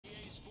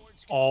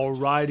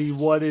Alrighty,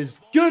 what is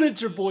good?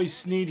 It's your boy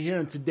Sneed here,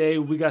 and today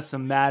we got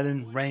some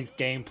Madden ranked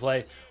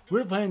gameplay.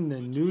 We're playing the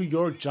New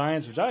York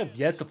Giants, which I have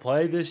yet to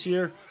play this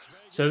year.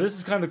 So this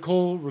is kind of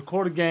cool.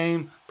 Record a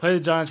game, play the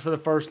Giants for the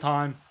first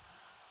time.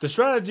 The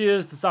strategy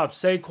is to stop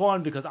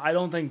Saquon because I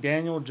don't think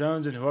Daniel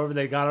Jones and whoever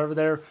they got over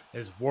there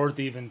is worth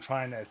even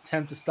trying to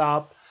attempt to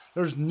stop.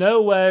 There's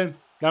no way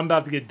that I'm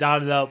about to get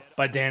dotted up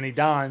by Danny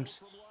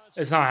Dimes.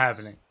 It's not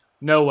happening.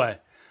 No way.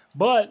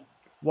 But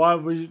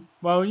we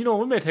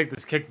may take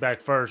this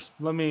kickback first.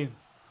 I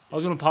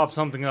was going to pop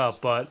something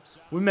up, but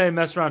we may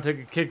mess around and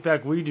take a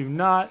kickback. We do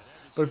not.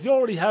 But if you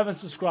already haven't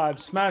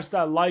subscribed, smash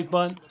that like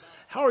button.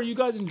 How are you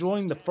guys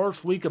enjoying the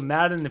first week of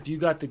Madden if you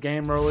got the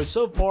game early?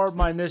 So far,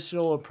 my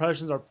initial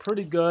impressions are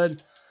pretty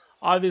good.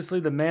 Obviously,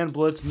 the man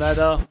blitz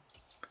meta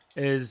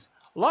is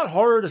a lot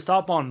harder to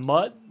stop on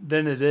MUT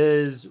than it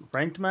is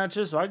ranked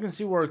matches, so I can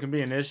see where it can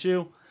be an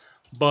issue.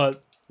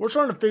 But we're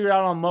starting to figure it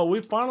out on MUT.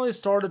 We finally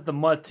started the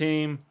MUT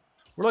team.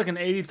 We're like an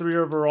 83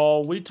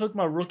 overall. We took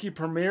my rookie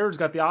premieres,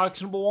 got the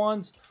auctionable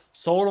ones,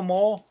 sold them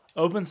all,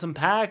 opened some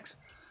packs.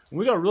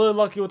 We got really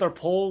lucky with our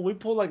pull. We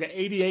pulled like an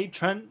 88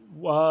 Trent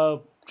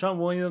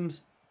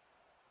Williams.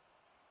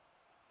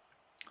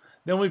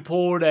 Then we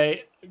pulled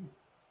a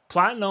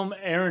platinum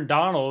Aaron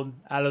Donald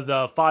out of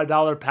the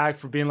 $5 pack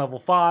for being level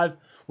 5.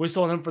 We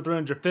sold him for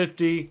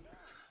 $350.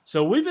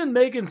 So we've been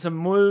making some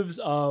moves.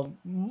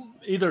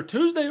 Either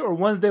Tuesday or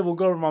Wednesday we'll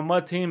go over my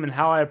MUT team and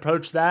how I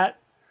approach that.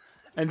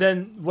 And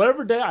then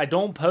whatever day I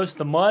don't post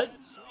the MUT,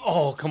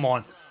 oh, come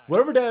on.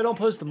 Whatever day I don't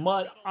post the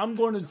MUT, I'm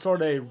going to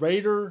start a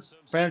Raider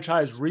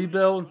franchise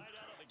rebuild.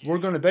 We're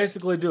going to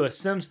basically do a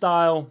sim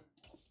style.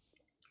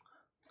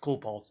 Cool,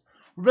 Pulse.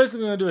 We're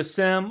basically going to do a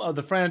sim of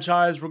the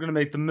franchise. We're going to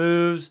make the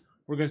moves.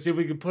 We're going to see if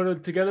we can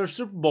put together a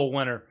Super Bowl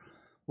winner.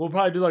 We'll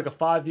probably do like a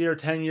 5-year,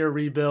 10-year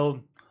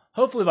rebuild.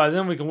 Hopefully by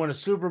then we can win a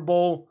Super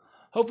Bowl.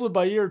 Hopefully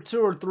by year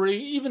 2 or 3,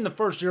 even the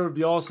first year would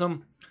be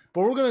awesome.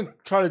 But we're going to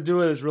try to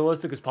do it as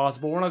realistic as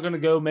possible. We're not going to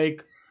go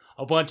make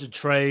a bunch of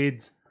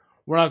trades.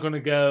 We're not going to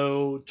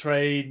go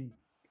trade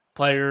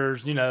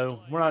players. You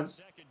know, we're not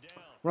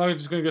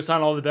just going to go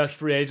sign all the best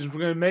free agents.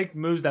 We're going to make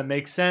moves that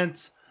make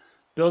sense,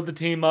 build the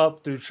team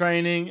up through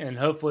training and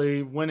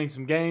hopefully winning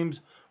some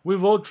games. We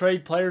will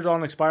trade players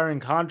on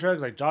expiring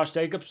contracts, like Josh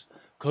Jacobs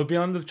could be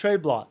on the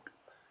trade block.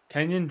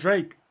 Kenyon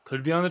Drake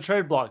could be on the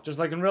trade block, just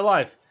like in real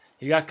life.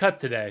 He got cut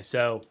today,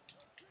 so.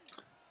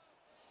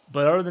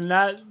 But other than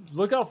that,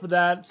 look out for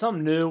that.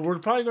 Something new. We're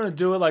probably going to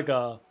do it like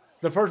the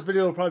first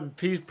video will probably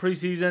be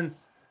preseason.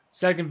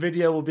 Second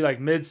video will be like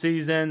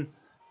mid-season.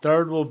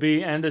 Third will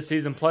be end of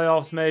season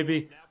playoffs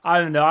maybe. I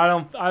don't know.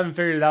 I haven't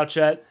figured it out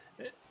yet.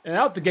 And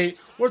out the gate,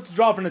 we're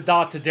dropping a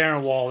dot to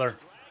Darren Waller.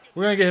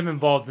 We're going to get him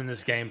involved in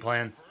this game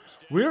plan.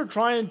 We're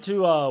trying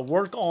to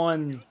work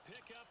on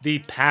the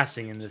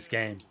passing in this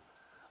game.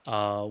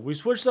 We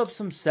switched up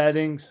some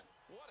settings.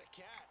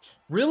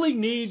 Really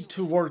need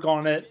to work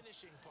on it.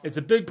 It's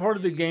a big part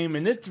of the game,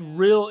 and it's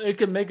real. It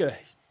can make a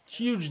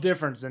huge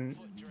difference in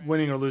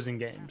winning or losing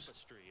games.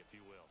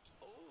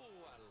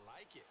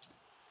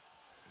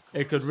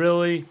 It could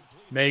really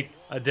make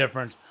a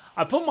difference.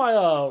 I put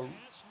my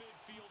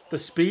the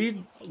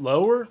speed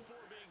lower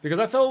because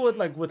I felt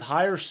with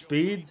higher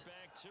speeds,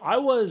 I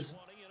was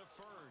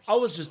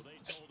just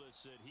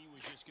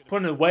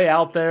putting it way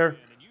out there.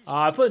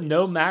 I put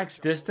no max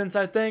distance,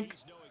 I think,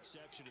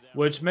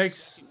 which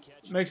makes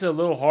it a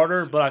little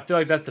harder, but I feel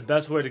like that's the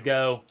best way to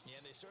go.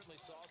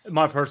 In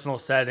my personal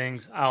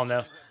settings, I don't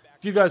know.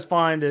 If you guys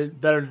find it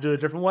better to do it a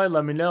different way,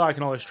 let me know. I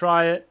can always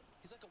try it.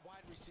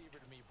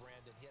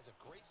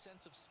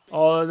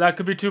 Oh, that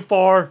could be too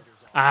far.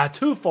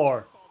 Too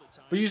far.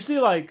 But you see,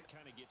 like,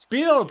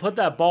 being able to put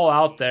that ball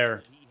out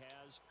there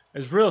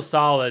is real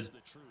solid.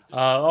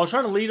 I was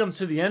trying to lead him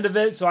to the end of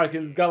it so I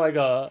could got like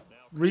a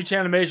reach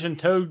animation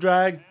toe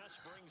drag.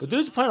 But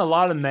dude's playing a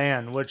lot of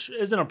man, which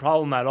isn't a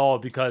problem at all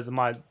because of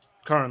my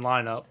current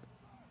lineup.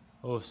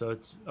 Oh, so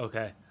it's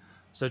okay.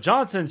 So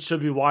Johnson should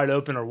be wide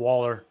open or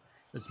Waller.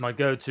 It's my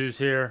go-tos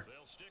here.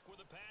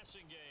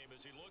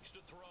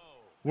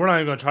 We're not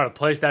even going to try to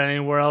place that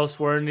anywhere else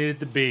where it needed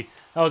to be.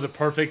 That was a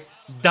perfect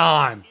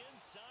dime.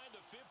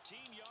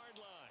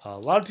 A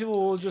lot of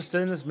people will just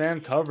sit in this man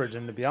coverage,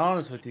 and to be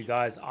honest with you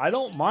guys, I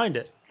don't mind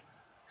it.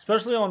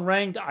 Especially on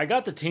ranked. I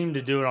got the team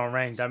to do it on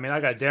ranked. I mean, I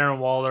got Darren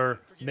Waller,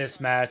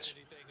 mismatch,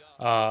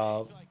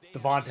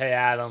 Devontae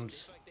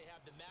Adams.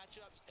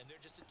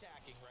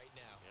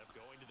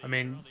 I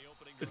mean,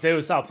 if they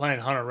would stop playing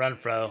Hunter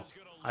Renfrow,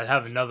 I'd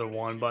have another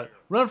one. But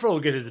Renfrow will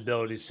get his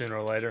abilities sooner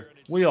or later.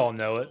 We all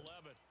know it.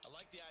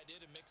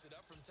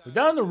 But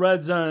down in the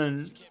red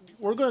zone,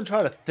 we're going to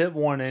try to fit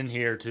one in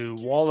here to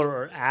Waller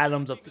or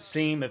Adams up the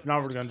seam. If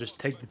not, we're going to just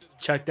take the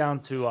check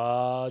down to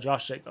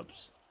Josh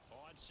Jacobs.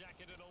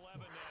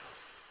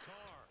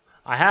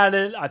 I had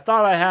it. I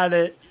thought I had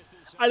it.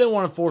 I didn't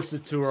want to force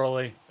it too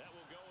early.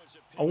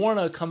 I want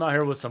to come out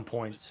here with some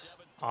points,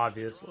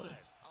 obviously.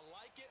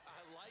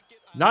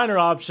 Niner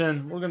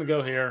option. We're going to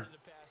go here.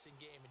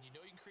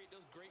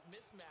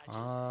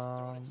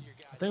 I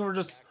think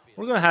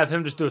We're going to have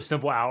him just do a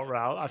simple out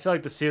route. I feel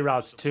like the C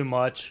route's too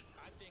much.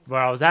 Where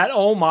I was at,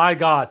 oh my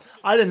god.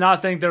 I did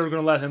not think they were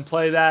going to let him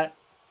play that.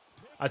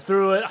 I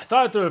threw it. I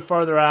thought I threw it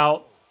further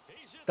out.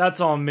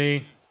 That's on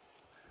me.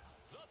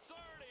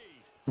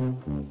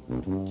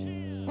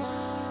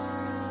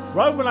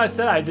 Right when I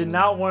said I did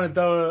not want to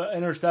throw an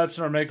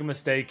interception or make a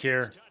mistake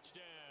here.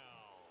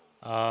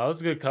 That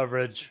was good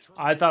coverage.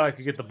 I thought I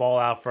could get the ball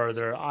out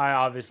further. I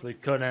obviously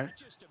couldn't.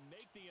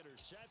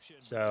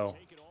 So,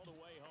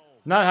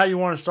 not how you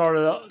want to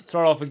start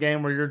off a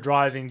game where you're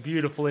driving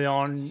beautifully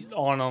on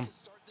them.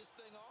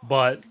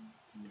 But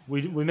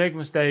we make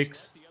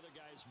mistakes.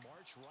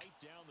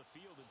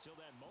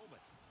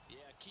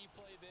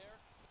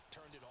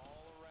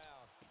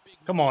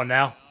 Come on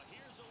now.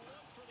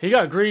 He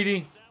got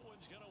greedy.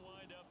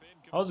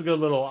 That was a good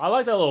little... I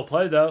like that little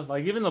play, though.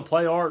 Like, even the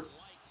play art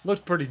looks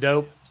pretty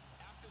dope.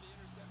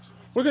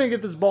 We're going to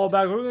get this ball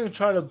back. We're going to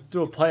try to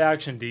do a play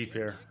action deep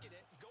here.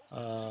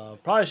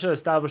 Probably should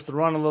establish the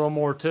run a little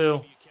more,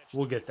 too.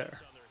 We'll get there.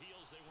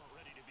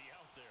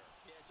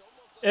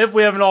 If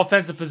we have an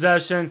offensive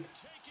possession.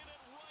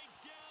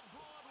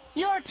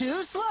 You're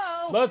too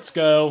slow. Let's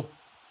go.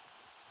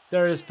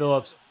 Darius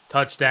Phillips.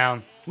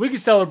 Touchdown. We can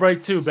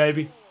celebrate, too,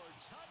 baby.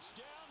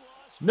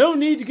 No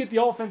need to get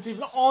the offense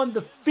even on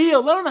the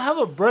field. Let them have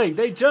a break.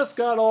 They just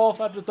got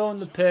off after throwing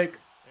the pick.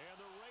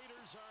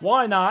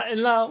 Why not?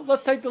 And now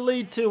let's take the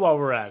lead too while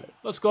we're at it.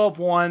 Let's go up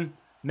one,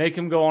 make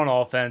him go on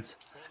offense,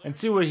 and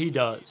see what he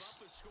does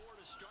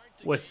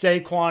with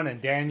Saquon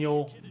and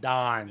Daniel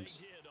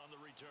Dimes.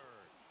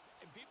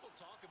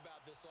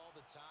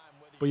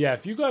 But yeah,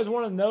 if you guys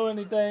want to know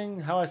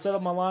anything, how I set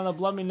up my lineup,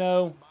 let me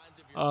know.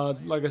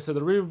 Like I said,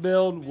 the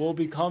rebuild will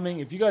be coming.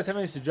 If you guys have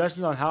any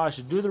suggestions on how I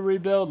should do the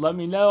rebuild, let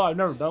me know. I've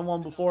never done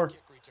one before.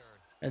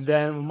 And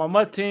then with my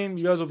MUT team,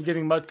 you guys will be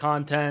getting MUT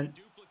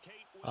content.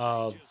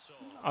 I'll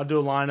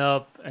do a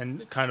lineup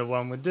and kind of what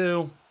I'm going to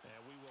do.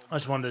 I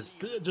just wanted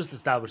to just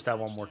establish that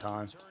one more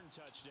time.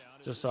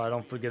 Just so I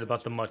don't forget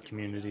about the MUT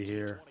community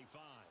here.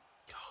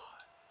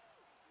 God.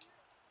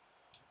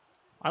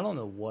 I don't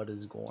know what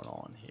is going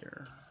on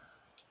here.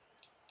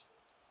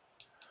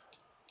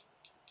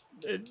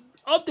 It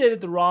updated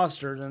the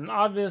roster, and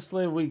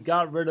obviously we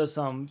got rid of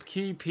some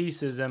key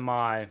pieces in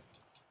my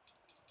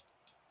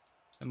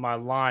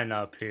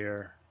lineup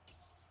here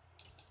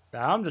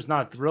that I'm just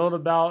not thrilled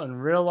about in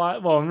real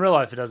life. Well, in real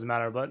life it doesn't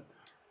matter, but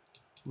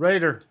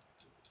Raider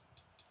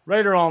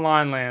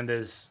Online Land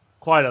is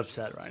quite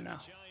upset right now.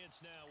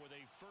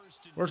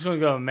 We're just gonna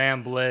go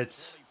man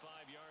blitz.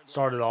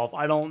 Start it off.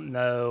 I don't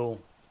know.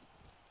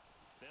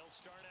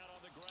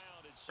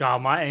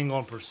 God, my angle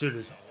in pursuit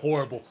is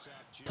horrible.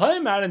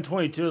 Playing Madden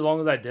 22 as long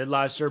as I did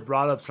last year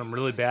brought up some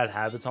really bad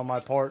habits on my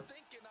part,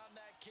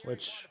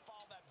 which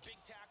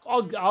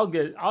I'll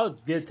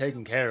get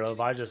taken care of.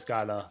 I just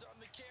gotta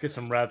get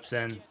some reps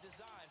in.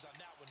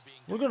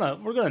 We're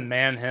gonna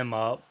man him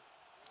up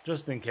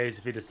just in case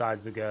if he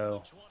decides to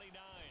go.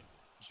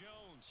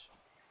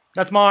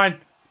 That's mine.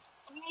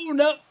 Oh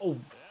no! Oh.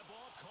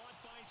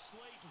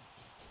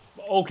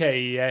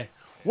 Okay, EA.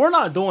 We're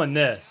not doing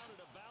this.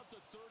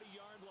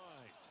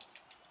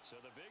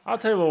 I'll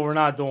tell you what we're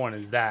not doing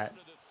is that.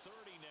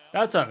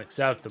 That's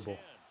unacceptable.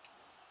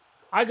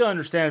 I can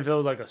understand if it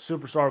was like a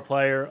superstar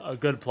player, a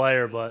good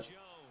player, but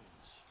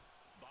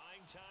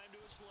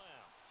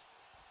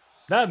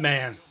that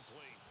man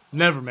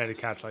never made a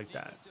catch like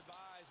that.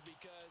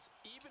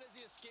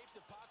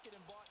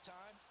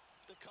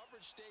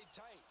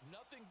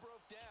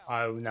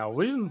 Alright, now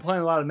we've been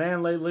playing a lot of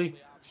man lately,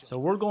 so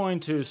we're going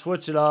to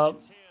switch it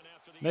up,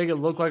 make it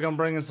look like I'm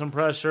bringing some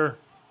pressure.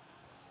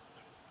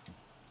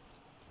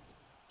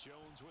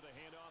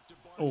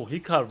 Oh,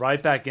 he cut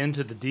right back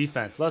into the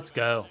defense. Let's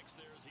go.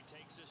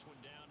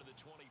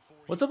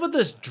 What's up with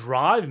this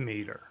drive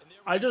meter?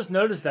 I just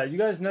noticed that. You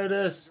guys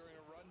notice?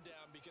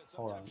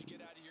 Hold on.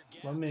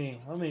 Let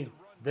me.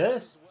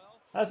 This?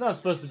 That's not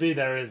supposed to be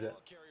there, is it?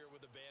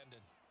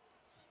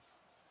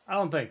 I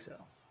don't think so.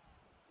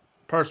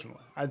 Personally.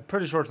 I'm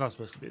pretty sure it's not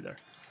supposed to be there.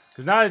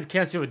 Because now I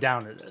can't see what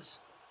down it is.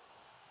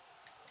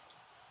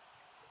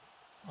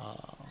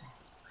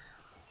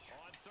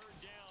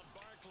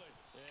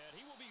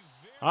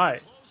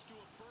 Alright.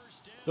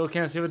 Still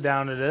can't see what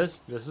down it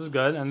is. This is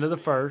good. End of the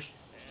first.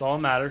 That's all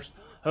that matters.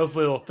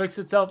 Hopefully it will fix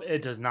itself.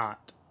 It does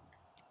not.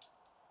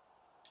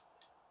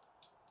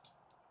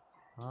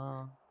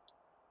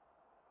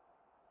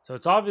 So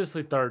it's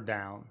obviously third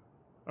down.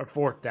 Or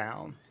fourth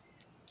down.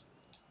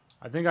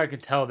 I think I can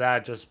tell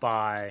that just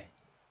by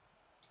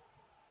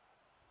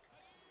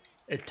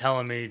it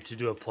telling me to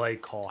do a play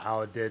call.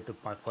 How it did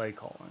my play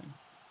calling.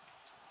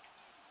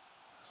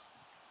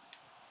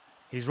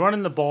 He's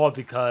running the ball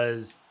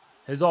because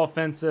his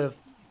offensive...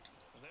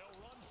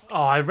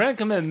 Oh, I ran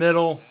commit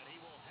middle.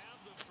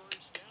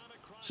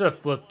 Should have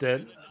flipped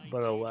it,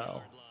 but oh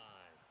well.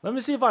 Let me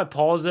see if I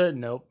pause it.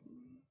 Nope.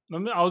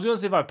 I was going to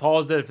see if I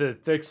paused it, if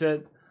it fix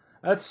it.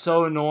 That's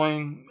so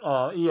annoying.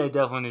 EA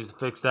definitely needs to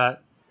fix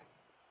that.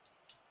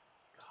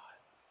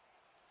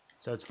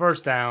 So it's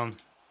first down.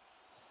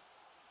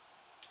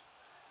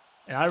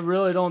 And I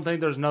really don't think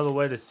there's another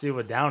way to see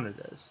what down it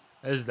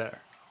is there?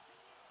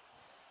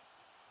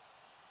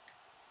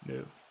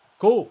 No.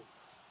 Cool.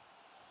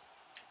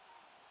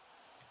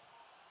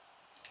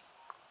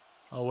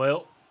 Oh,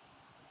 well.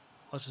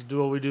 Let's just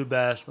do what we do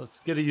best. Let's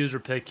get a user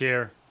pick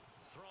here.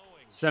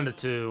 Send it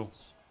to...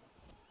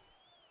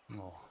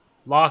 Oh.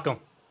 Lock him.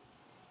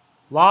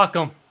 Lock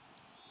him.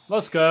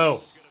 Let's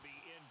go.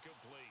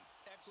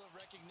 Excellent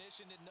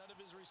recognition that none of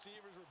his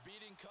receivers were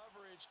beating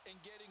coverage and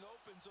getting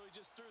open, so he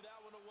just threw that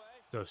one away.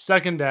 So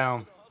second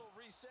down.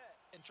 Reset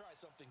and try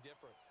something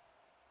different.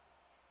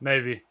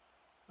 Maybe.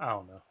 I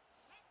don't know.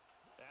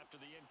 After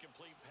the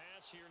incomplete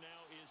pass, here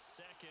now is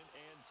 2nd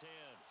and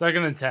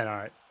 10. 2nd and 10, all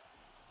right.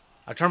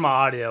 I turned my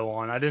audio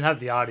on. I didn't have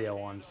the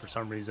audio on for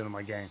some reason in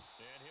my game.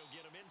 And he'll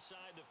get him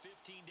inside the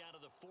 15 down to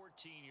the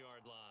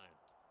 14-yard line.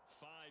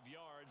 5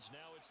 yards.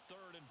 Now it's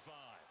 3rd and 5.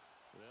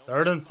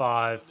 3rd and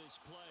 5.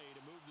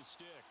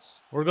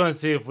 We're going to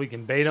see if we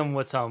can bait him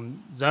with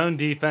some zone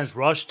defense.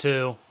 Rush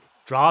 2.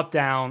 Drop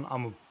down.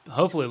 I'm going to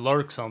hopefully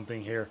lurk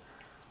something here.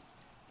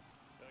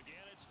 Again,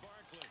 it's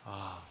Barkley.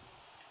 Ah.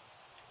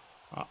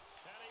 And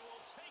he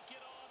will take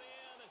it on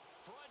in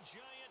for a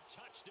giant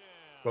touchdown.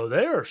 Bro,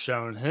 they are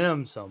showing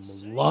him some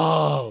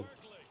love.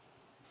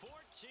 14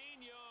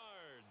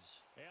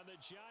 yards. And the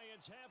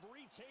Giants have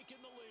retaken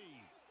the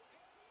lead.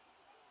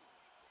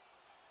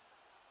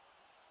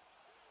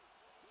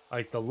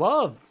 Like, the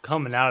love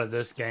coming out of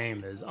this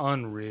game is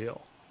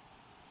unreal.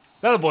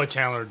 That boy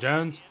Chandler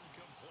Jones.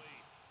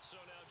 So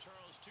now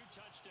Charles, 2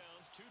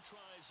 touchdowns, 2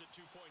 tries at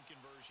 2-point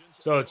conversions.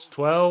 So it's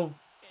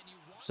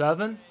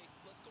 12-7.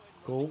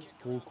 Cool.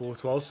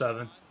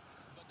 12-7.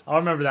 I'll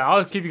remember that.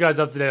 I'll keep you guys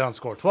up to date on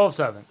score.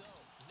 12-7.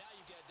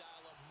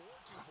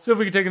 See if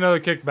we can take another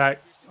kick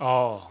back.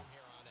 Oh.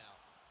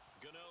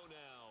 Gano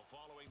now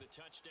following the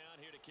touchdown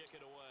here to kick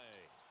it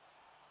away.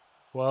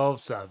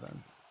 12-7.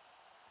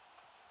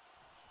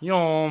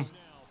 Yom. Now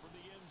from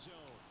the end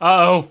zone.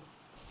 Uh-oh.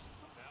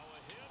 Now a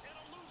hit and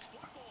a loose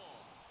football.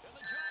 And the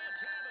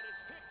Giants have it.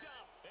 It's picked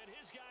up. And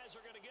his guys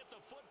are going to get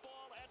the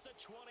football at the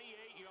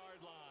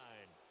 28-yard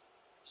line.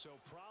 So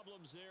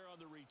problems there on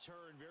the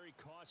return. Very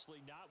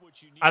costly. Not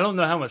what you need. I don't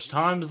know how much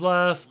time is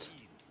left.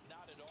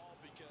 Not at all,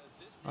 because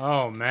this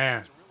Oh,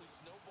 man. really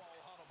snowball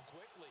on them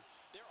quickly.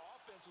 Their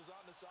offense was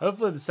on the side.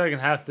 Hopefully the second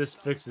half this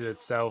fixes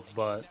itself,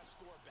 but That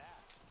score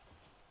back.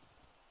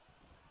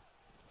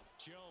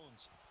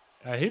 Jones.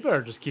 he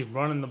better just keep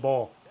running the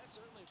ball. That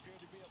certainly appeared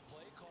to be a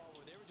play call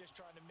where they were just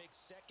trying to make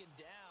 2nd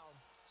down,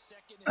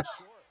 2nd and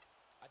short.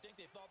 I think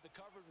they thought the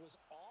coverage was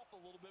off a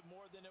little bit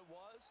more than it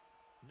was.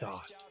 Nice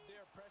God. job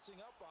there pressing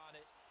up on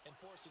it and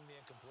forcing the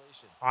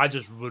incompletion. I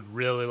just would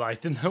really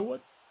like to know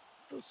what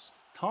this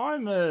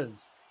time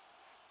is.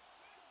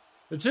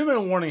 The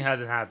 2-minute warning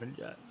hasn't happened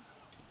yet.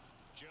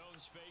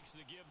 Jones fakes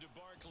the give to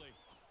Barkley.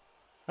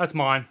 That's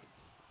mine.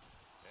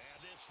 And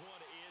this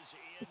one is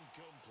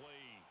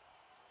incomplete.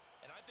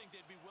 And I think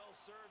they'd be well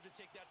served to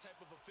take that type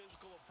of a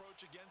physical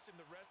approach against him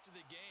the rest of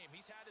the game.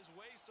 He's had his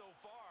way so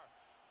far,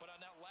 but on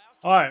that last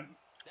All right.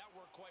 that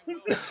worked quite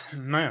well.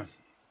 Man.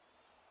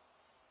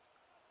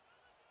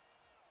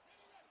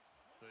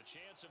 The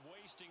chance of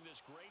wasting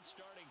this great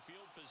starting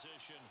field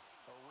position.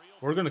 A real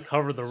We're going to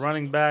cover the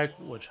running back,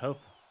 which hope.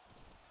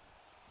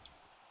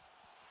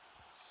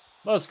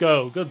 Let's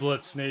go. Good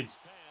blitz, Snead. This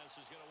pass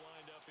is going to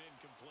wind up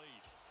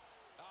incomplete.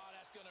 Oh,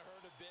 that's going to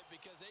hurt a bit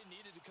because they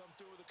needed to come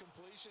through with a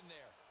completion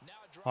there.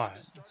 Now All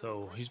right.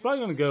 So he's probably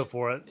going to go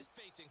for it.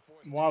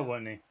 Why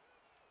wouldn't he?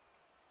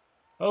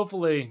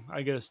 Hopefully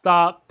I get a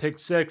stop. Pick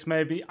 6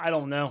 maybe. I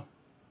don't know.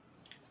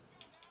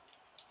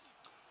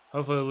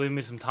 Hopefully it'll leave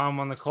me some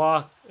time on the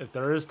clock, if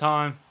there is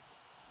time.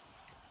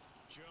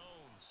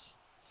 Jones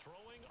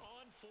throwing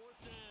on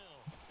 4th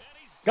down. And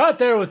he's Got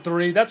there with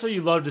 3. That's what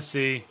you love to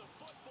see. the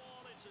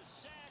football. It's a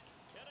sack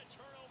and a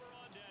turnover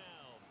on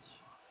downs.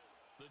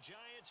 The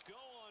Giants go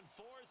on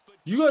 4th, but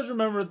You guys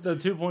remember the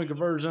 2-point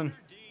conversion?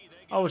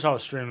 I wish I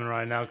was streaming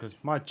right now because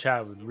my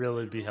chat would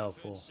really be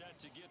helpful. set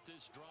to get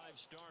this drive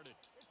started.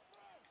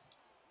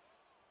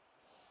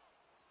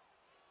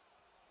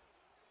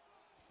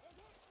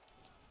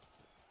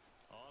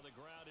 On the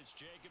ground, it's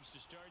Jacobs to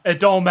start. It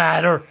don't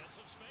matter. And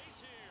some space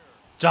here.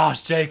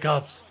 Josh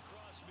Jacobs.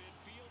 Across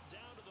midfield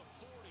down to the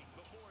 40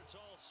 before it's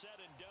all said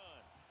and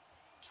done.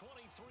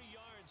 23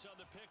 yards on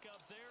the pickup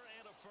there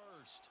and a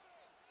first.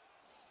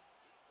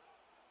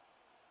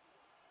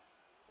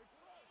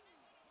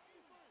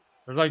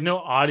 There's like no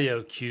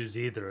audio cues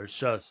either. It's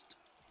just...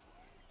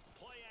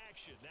 Play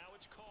action. Now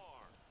it's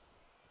Carr.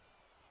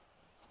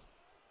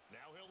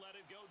 Now he'll let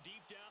it go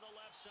deep down the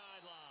left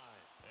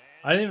sideline.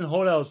 And I didn't even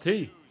hold LT.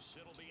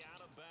 it'll be out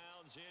of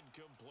bounds,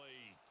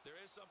 incomplete. there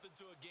is something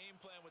to a game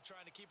plan with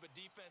trying to keep a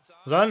defense on.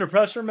 Was I under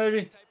pressure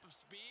maybe? Type of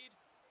speed,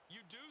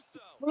 you do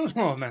so.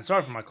 Oh man,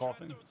 sorry for my Try to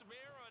coughing. throw some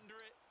air under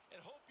it and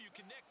hope you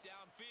connect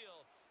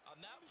downfield. On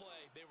that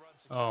play, they run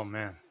Oh successfully.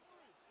 man.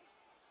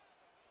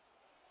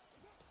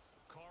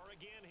 Carr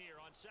again here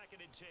on 2nd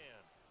and 10.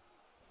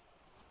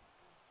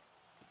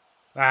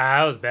 Ah,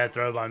 that was a bad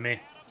throw by me.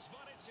 Adams,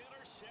 but it's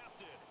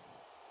intercepted.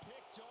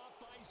 Picked off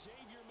by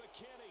Xavier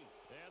McKinney.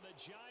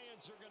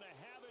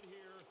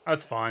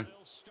 That's fine.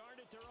 They'll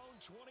start at their own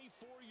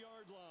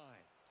 24-yard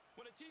line.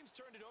 When a team's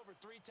turned it over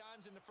 3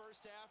 times in the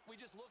first half, we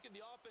just look at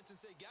the offense and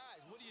say,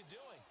 guys, what are you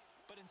doing?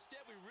 But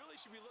instead, we really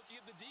should be looking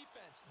at the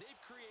defense.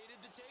 They've created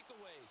the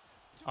takeaways.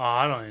 Oh,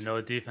 I don't even know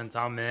what defense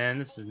I'm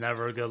in. This is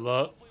never a good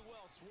look.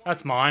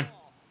 That's mine.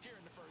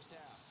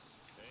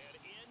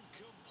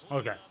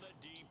 Okay.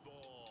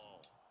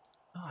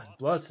 God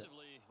bless it.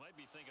 Might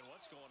be thinking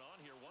what's going on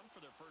here. 1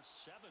 for their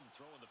first 7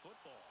 throwing the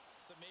football.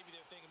 So maybe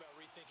they're thinking about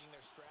rethinking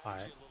their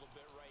strategy a little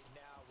bit right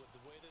now with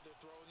the way that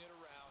they're throwing it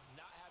around,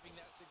 not having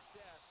that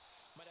success.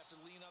 Might have to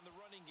lean on the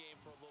running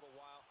game for a little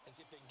while and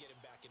see if they can get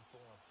him back in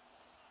form.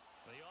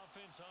 The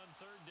offense on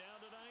 3rd down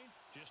tonight,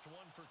 just 1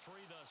 for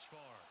 3 thus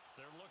far.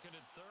 They're looking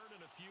at 3rd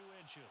and a few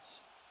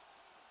inches.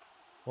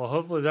 Well,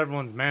 hopefully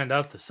everyone's manned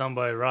up to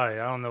somebody right.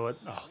 I don't know what.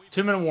 Oh,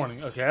 2-minute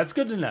warning. Okay, that's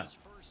good to know.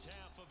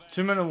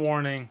 2-minute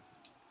warning.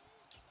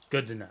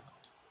 Good to know.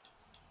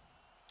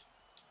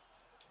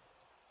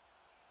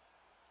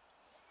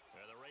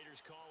 The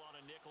Raiders call on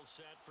a nickel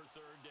set for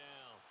 3rd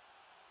down.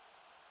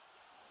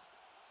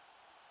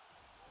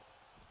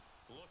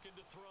 Looking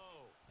to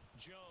throw.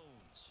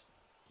 Jones.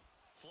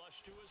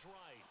 Flush to his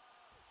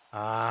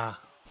right.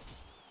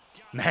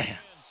 Man,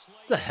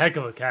 it's a heck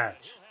of a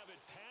catch. He'll have it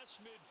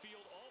past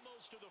midfield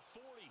almost to the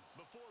 40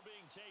 before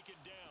being taken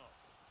down.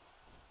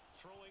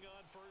 Throwing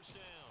on 1st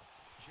down.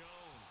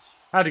 Jones.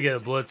 Had to get a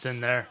blitz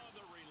in there.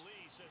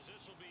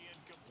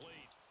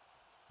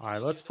 All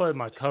right, let's play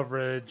my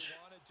coverage.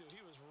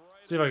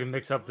 See if I can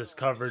mix up this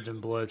coverage and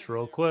blitz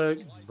real quick.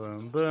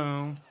 Boom,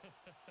 boom.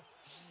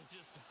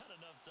 Just not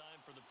enough time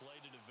for the play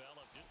to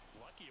develop. Just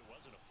lucky it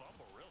wasn't a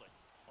fumble, really.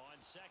 On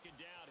 2nd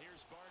down,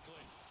 here's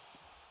Barkley.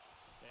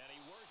 And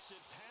he works it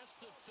past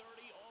the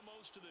 30,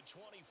 almost to the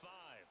 25.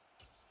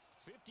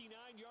 59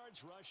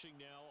 yards rushing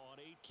now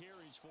on 8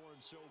 carries for him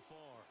so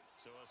far.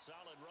 So a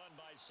solid run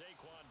by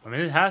Saquon. I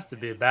mean, it has to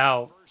be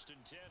about. 1st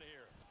and 10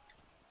 here.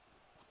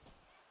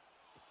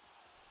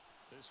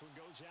 This one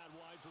goes out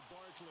wide for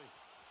Barkley.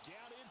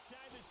 Down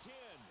inside the 10.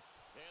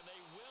 And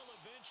they will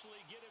eventually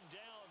get him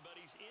down, but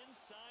he's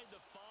inside the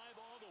 5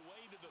 all the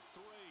way to the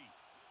 3.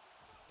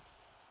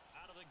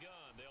 Out of the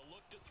gun, they'll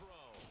look to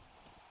throw.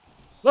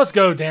 Let's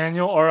go,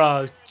 Daniel,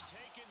 or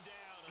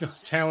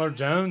Chandler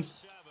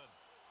Jones.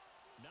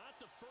 Not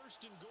the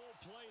 1st and goal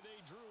play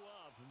they drew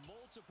up.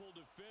 Multiple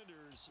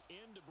defenders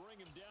in to bring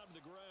him down to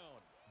the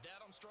ground. That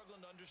I'm struggling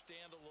to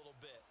understand a little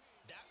bit.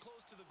 That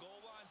close to the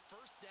goal line,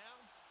 1st down,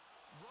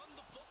 run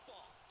the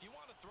football. If you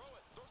want to throw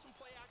it, throw some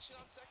play action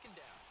on 2nd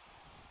down.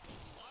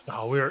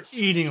 Oh, we are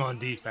eating on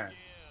defense.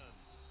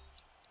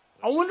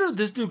 I wonder if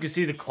this dude can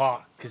see the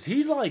clock, because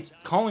he's like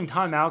calling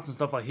timeouts and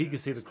stuff like he can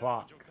see the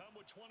clock. Come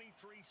with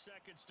 23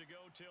 seconds to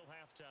go till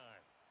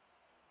halftime.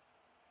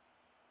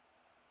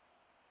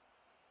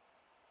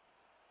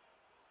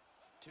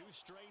 Two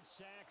straight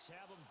sacks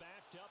have him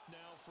backed up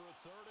now for a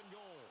 3rd and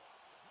goal.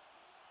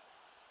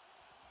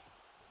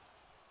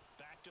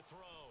 Back to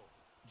throw.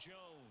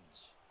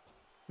 Jones.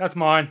 That's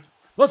mine.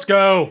 Let's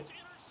go. It's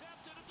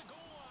intercepted at the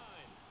goal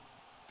line.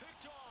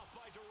 Picked off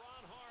by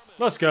Duron Harmon.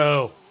 Let's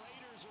go. The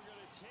Raiders are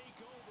going to take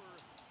over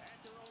at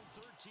their own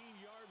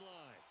 13-yard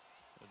line.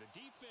 The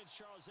defense,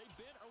 Charles, they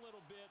bit a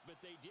little bit,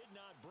 but they did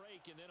not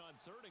break. And then on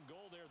 3rd and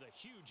goal, they're the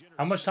huge interception.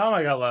 How much time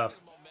I got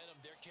left? The momentum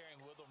they're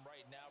carrying with them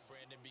right now,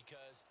 Brandon,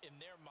 because in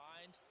their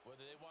mind,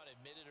 whether they want to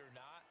admit it or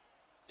not,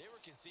 they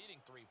were conceding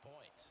 3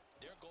 points.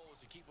 Their goal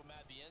was to keep them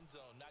at the end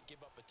zone, not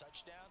give up a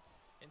touchdown.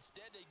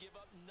 Instead, they give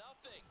up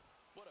nothing.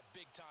 What a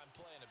big-time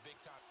play and a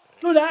big-time.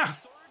 Look at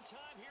that. 3rd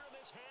time here in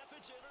this half,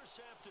 it's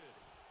intercepted.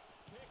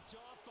 Picked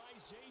off by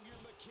Xavier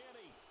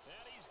McKinney.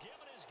 And he's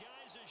given his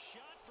guys a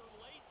shot for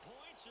late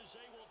points as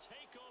they will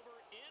take over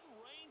in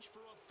range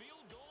for a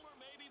field goal or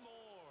maybe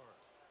more.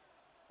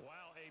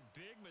 Wow, a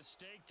big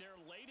mistake there.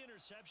 Late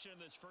interception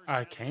in this first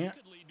I half. can't.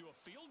 Could lead to a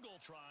field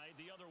goal try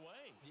the other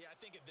way. Yeah, I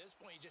think at this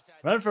point, you just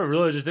had Redford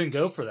really just didn't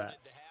go for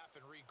that. the half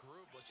and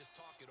regroup. Let's just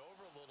talk it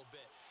over a little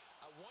bit.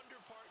 I wonder,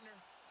 partner,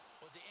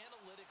 was the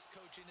analytics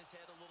coach in his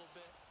head a little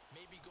bit?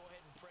 Maybe go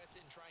ahead and press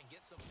it and try and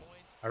get some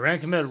points. I ran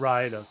commit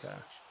right. Okay.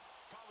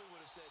 Probably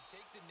would have said,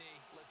 take the knee,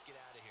 let's get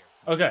out of here.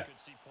 Okay.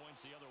 Could see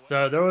points the other way.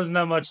 So there wasn't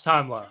that much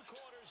time 2 left.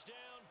 quarters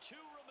down, 2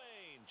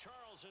 remain.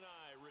 Charles and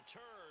I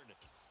return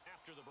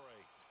after the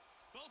break.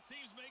 Both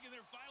teams making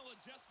their final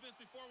adjustments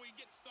before we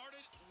get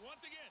started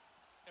once again.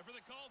 And for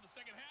the call of the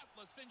second half,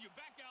 let's send you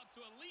back out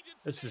to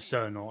Allegiant This is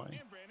Stadium. so annoying.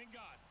 And Brandon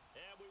God.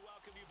 And we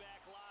welcome you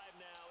back live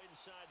now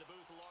inside the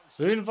booth alongside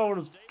So even if I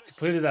would have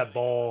completed that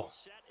ball,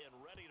 set and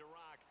ready to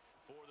rock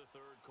for the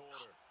 3rd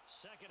quarter.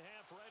 Second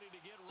half ready to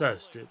get so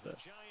rolling. stupid.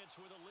 The Giants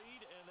with a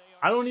lead, and they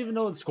are I don't even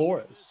set know to what the score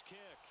receive is. this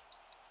kick.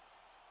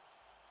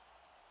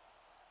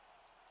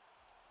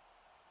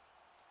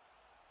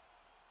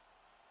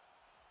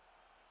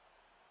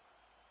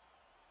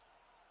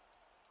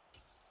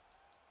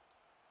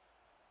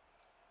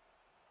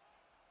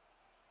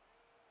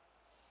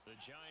 The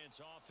Giants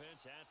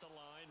offense at the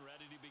line,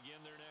 ready to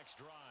begin their next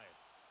drive.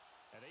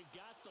 And they've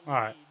got the All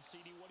right. lead.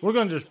 CD, what do We're you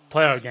going to think just the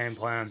play our message game is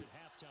plan. at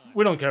halftime?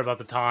 We don't care about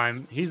the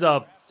time. He's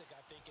up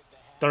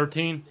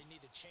 13.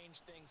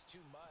 change things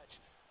too much.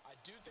 I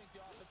do think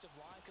the offensive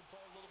line could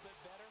play a little bit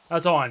better.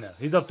 That's all I know.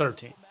 He's up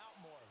 13.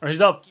 Or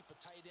he's up Keep a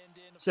tight end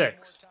in a few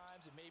 6. more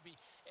times and maybe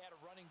add a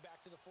running back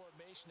to the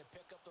formation to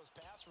pick up those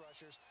pass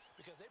rushers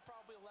because they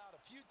probably allowed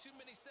a few too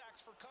many sacks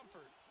for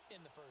comfort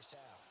in the first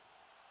half.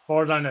 As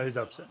far as I know, he's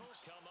up 6.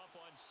 Come up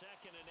on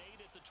 2nd and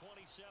 8 at the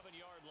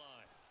 27-yard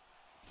line.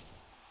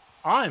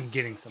 I'm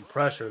getting some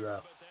pressure,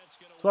 though.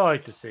 That's what I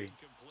like to see.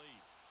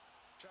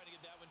 Trying to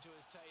get that one to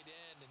his tight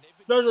end, and they've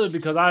been Especially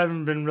because I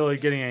haven't been really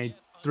getting any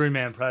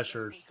 3-man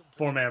pressures,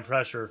 4-man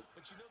pressure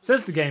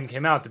since the game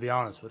came out, to be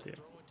honest with you.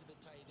 throwing to the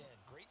tight end.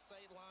 Great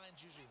sight lines,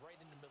 usually right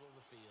in the middle of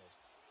the field.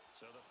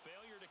 So the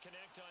failure to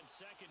connect on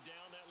 2nd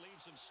down, that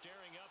leaves them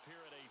staring up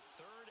here at a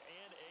 3rd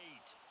and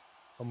 8.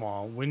 Come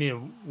on, we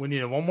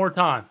need it one more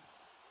time.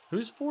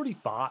 Who's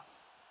 45?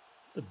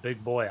 It's a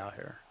big boy out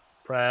here.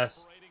 Press.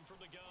 Operating from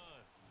the gun.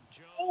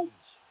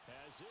 Jones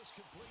has this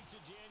complete to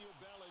Daniel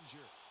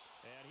Bellinger,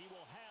 and he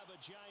will have a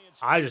Giants.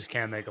 I just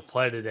can't make a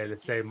play today to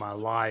save my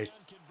life.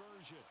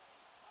 Conversion.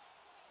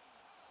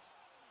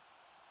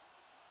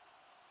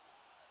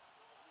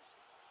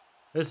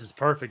 This is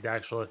perfect,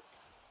 actually.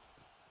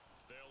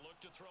 They'll look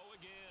to throw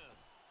again.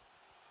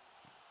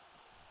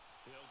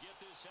 He'll get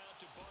this out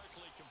to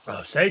Barkley.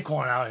 Oh,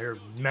 Saquon out here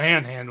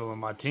manhandling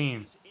my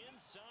team.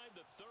 Inside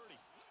the 30.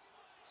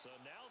 So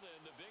now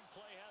then, the big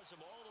play has him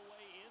all the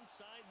way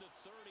inside the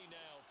 30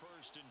 now,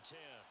 1st and 10.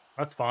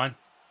 That's fine.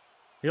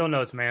 You don't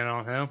know it's man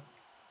on him.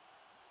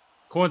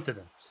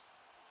 Coincidence.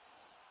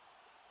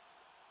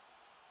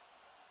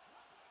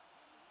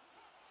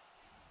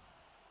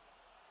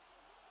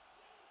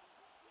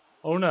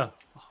 Oh no.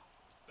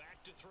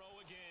 Back to throw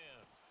again.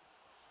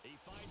 He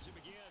finds him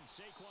again,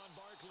 Saquon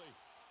Barkley.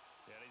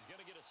 And he's going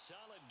to get a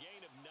solid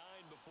gain of 9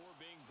 before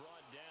being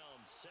brought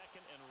down.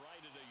 2nd and right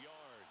at a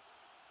yard.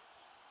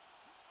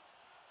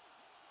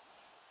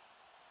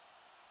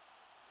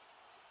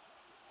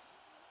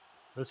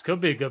 This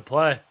could be a good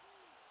play.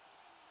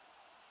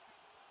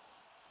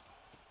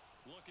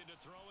 Looking to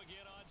throw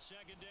again on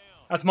 2nd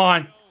down. That's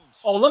mine. Jones.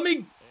 Oh, let me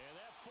And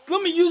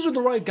that use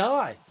the right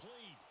guy.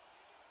 complete.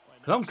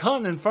 'Cause I'm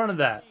cutting in front of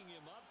that. Bringing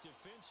him up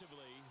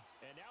defensively,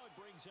 and now it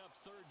brings up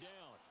 3rd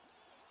down.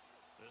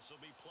 This will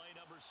be play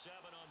number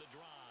 7 on the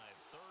drive.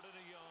 3rd and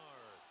a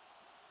yard.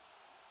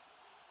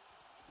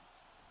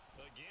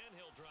 Again,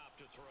 he'll drop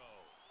to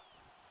throw.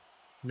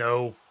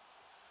 No.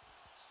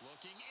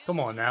 Looking Come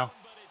on now.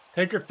 inside, but it's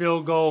Take your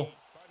field goal.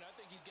 Partner, I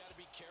think he's got to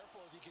be careful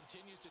as he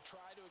continues to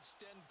try to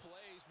extend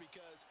plays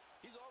because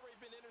he's already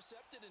been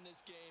intercepted in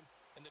this game.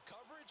 And the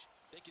coverage,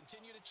 they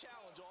continue to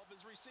challenge all of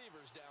his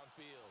receivers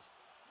downfield.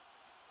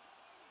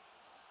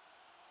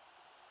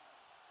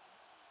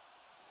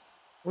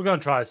 We're going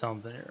to try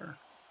something here.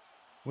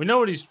 We know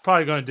what he's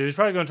probably going to do. He's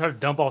probably going to try to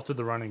dump off to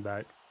the running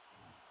back.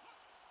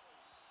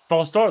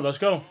 False start. Let's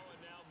go. and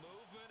now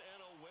movement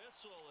and a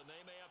whistle, and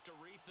they may have to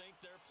rethink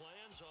their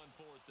plans on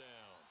 4th down.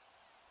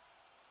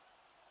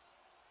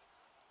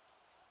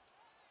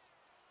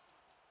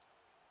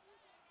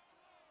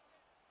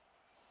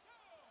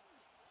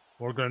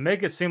 We're going to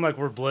make it seem like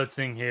we're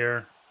blitzing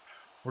here.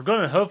 We're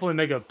going to hopefully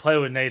make a play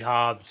with Nate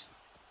Hobbs.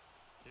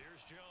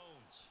 Here's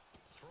Jones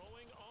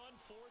throwing on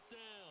 4th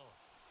down.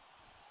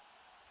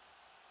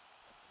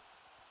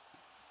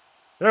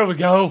 There we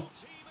go. Team,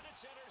 and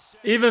it's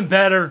intercepted. Even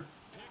better.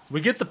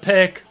 We get the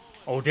pick.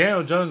 Oh,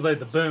 Daniel Jones laid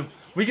the boom.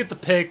 We get the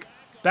pick.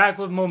 Back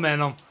with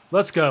momentum.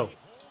 Let's go.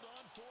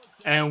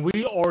 And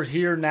we are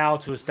here now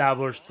to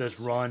establish this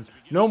run.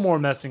 No more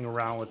messing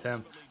around with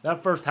him.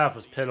 That first half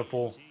was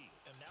pitiful.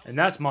 And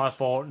that's my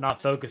fault,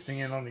 not focusing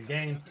in on the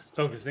game,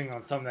 focusing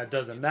on something that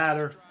doesn't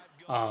matter.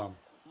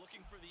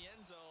 Looking for the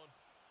end zone,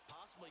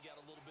 possibly got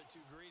a little bit too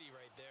greedy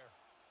right there.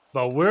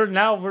 But we're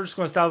just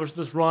going to establish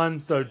this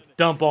run. The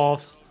dump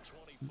offs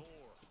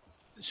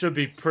should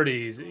be pretty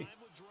easy.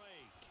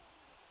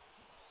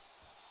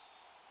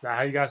 That's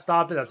how you got to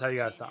stop it. That's how you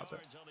got to stop it.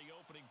 On the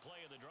opening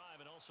play of the drive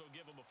and also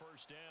give him a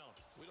 1st down.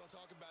 We don't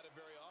talk about it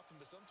very often,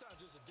 but sometimes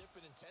there's a dip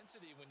in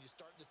intensity when you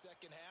start the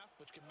second half,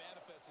 which can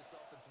manifest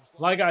itself in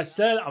some Like I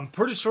said, I'm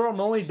pretty sure I'm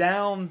only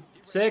down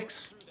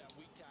 6. through that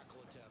weak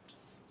tackle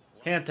attempt.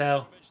 Can't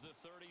tell. The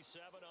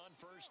 37 on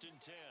 1st and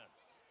 10.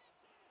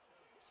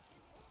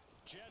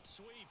 Jet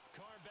sweep.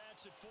 Carr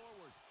bats it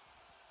forward.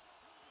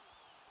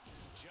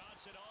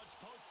 Johnson on its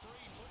poke 3.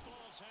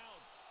 Football's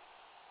out.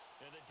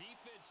 And the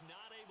defense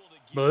not able to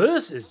get But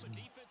this is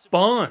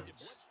buns.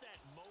 What's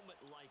that moment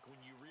like when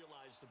you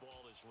realize the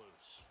ball is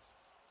loose?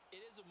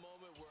 It is a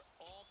moment where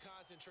all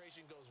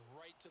concentration goes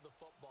right to the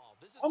football.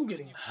 This is I'm something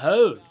getting you've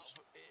talked about hosed.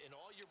 in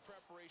all your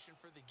preparation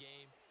for the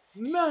game.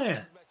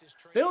 Man,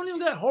 they don't even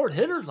got hard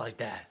hitters like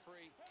that.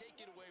 Free, take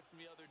it away from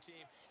the other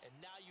team, and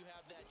now you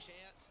have that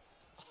chance.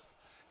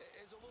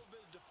 There's a little bit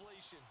of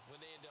deflation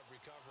when they end up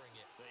recovering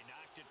it. They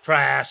knocked it.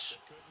 Trash.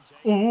 Couldn't take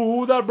it.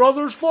 Ooh, that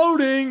brother's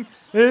floating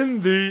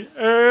in the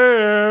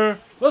air.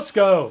 Let's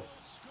go.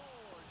 Score.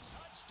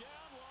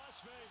 Touchdown,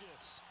 Las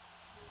Vegas.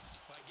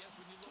 I guess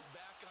when you look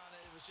back on it,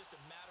 it was just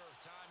a matter of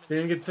time.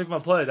 Didn't get to pick my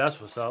play. That's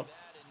what's up.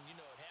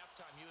 And, at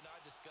halftime, you and I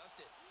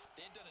discussed it.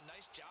 They had done a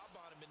nice job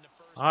on him in the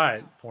first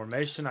Alright,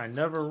 formation I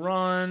never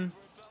run.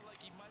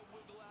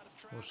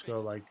 We'll just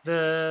go like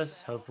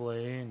this.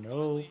 Hopefully,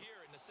 no.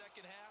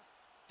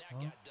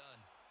 Huh?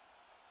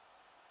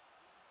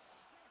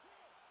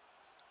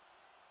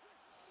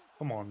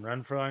 Come on,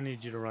 Renfro. I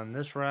need you to run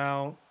this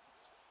route.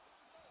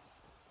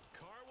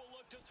 Carr will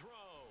look to throw.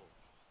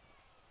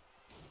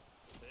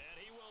 And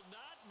he will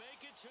not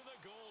make it to the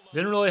goal line.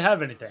 Didn't really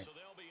have anything. So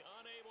they'll be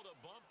unable to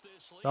bump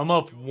this lead So I'm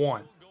up to a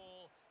 1. field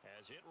goal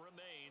as it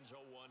remains a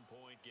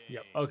 1-point game.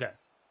 Yep, okay.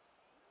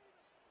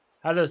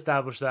 How to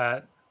establish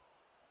that?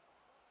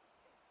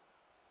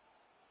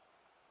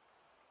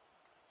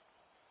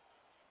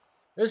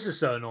 This is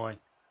so annoying.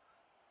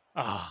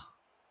 Ah.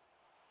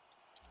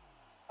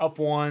 Up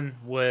 1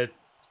 with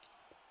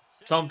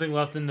something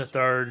left in the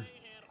third.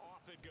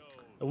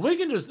 If we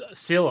can just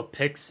seal a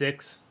pick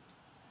 6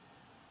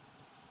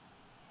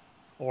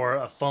 or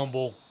a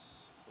fumble,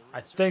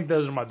 I think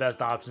those are my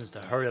best options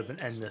to hurry up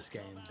and end this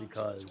game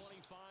because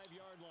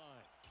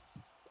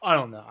I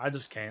don't know. I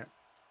just can't.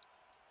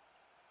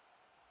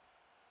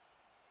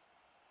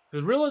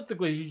 Because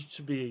realistically, he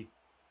should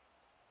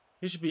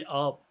be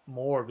up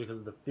more because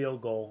of the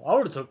field goal. I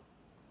would have took.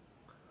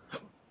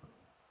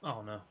 I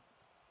don't know.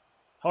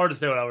 Hard to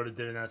say what I would have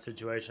did in that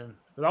situation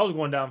because I was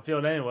going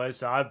downfield anyway,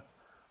 so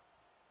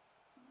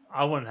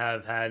I wouldn't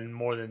have had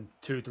more than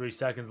 2-3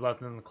 seconds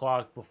left in the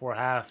clock before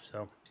half.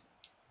 So.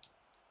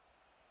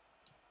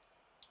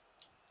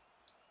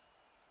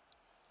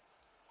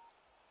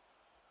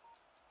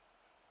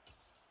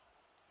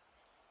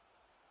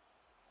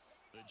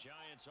 The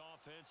Giants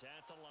offense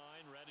at the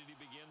line, ready to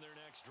begin their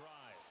next drive.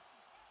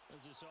 As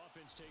this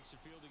offense takes the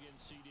field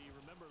against CD.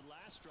 Remember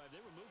last drive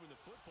they were moving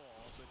the football,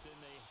 but then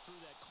they threw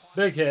that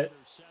big hit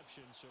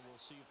interception. So we'll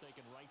see if they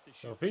can right the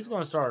ship. So if he's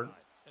going to start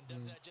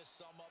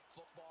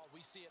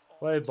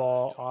play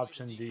ball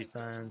option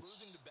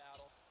defense,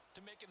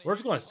 we're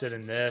just going to sit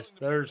in this.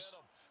 There's.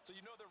 So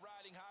you know they're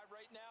riding high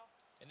right now,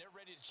 and they're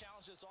ready to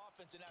challenge this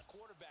offense and that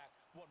quarterback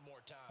one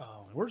more time.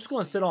 We're just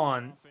going to sit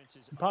on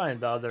probably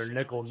the other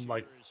nickel,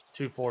 like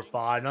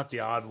 2-4-5, not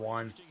the odd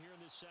one.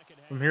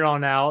 From here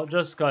on out,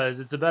 just because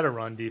it's a better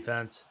run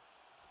defense.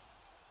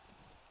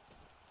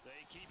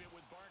 They keep it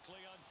with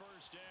Barkley on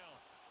first down.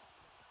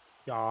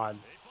 God.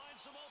 They find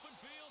some open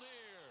field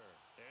here.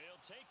 They'll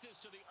take this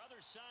to the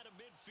other side of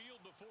midfield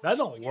before That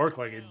don't work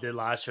like it did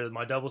last year.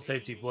 My double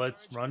safety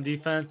blitz run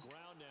defense.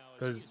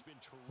 Because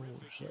oh,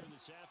 shit.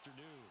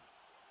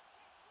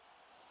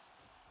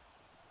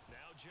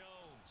 Now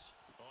Jones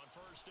on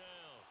first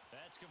down.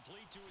 That's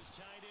complete to his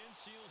tight end,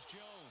 Seals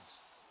Jones.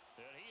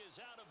 And he is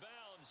out of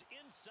bounds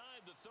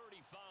inside the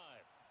 35.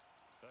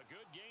 A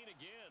good gain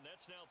again.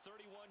 That's now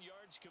 31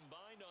 yards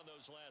combined on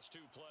those last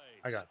 2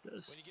 plays. I got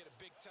this. When you get a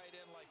big tight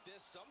end like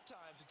this,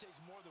 sometimes it takes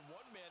more than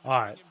one man to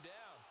bring him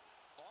down.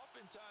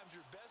 Oftentimes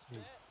your best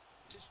bet,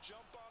 just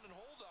jump on and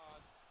hold on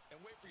and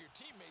wait for your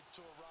teammates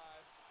to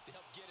arrive to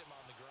help get him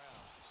on the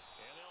ground.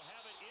 And they'll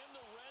have it in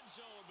the red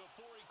zone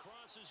before he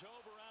crosses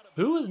over out of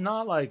Who is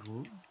not like...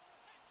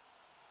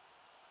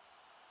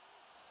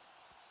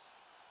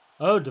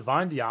 Oh,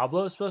 Divine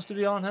Diablo is supposed to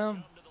be on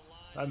him?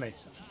 That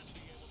makes sense.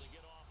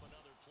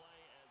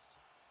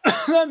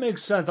 That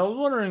makes sense. I was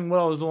wondering what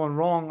I was doing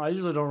wrong. I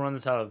usually don't run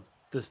this out of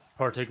this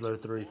particular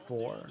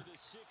 3-4.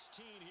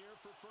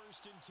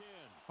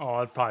 Oh,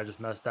 I'd probably just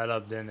messed that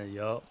up, didn't it?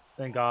 Yup.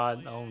 Thank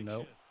God. Oh,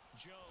 no.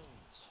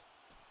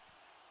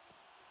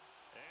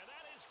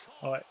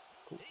 All right.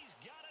 Cool. He's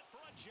got it for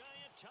a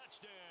giant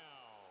touchdown.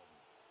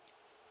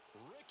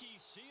 Ricky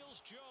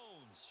Seals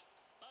Jones,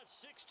 a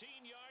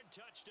 16-yard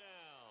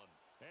touchdown.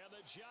 And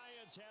the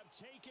Giants have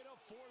taken a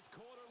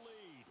fourth-quarter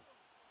lead.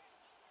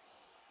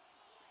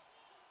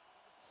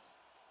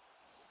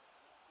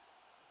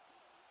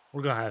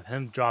 We're going to have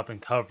him dropping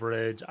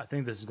coverage. I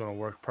think this is going to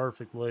work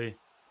perfectly.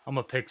 I'm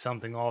going to pick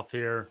something off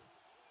here.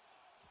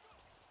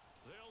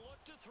 They'll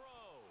look to throw.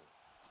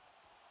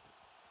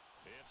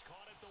 It's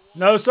caught at the wall.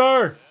 No,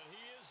 sir. And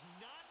he is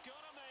not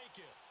going to make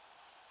it.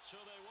 So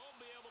they won't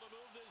be able to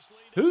move this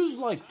lead. Whose,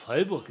 like,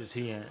 playbook is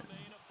he in?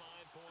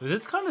 Because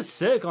it's kind of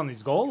sick on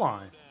these goal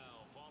line.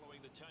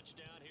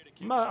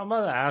 I'm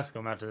going to ask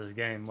him after this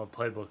game what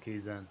playbook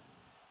he's in.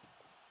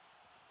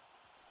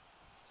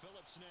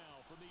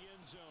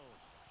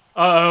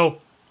 Uh-oh.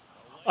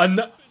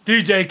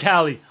 DJ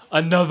Cali,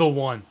 another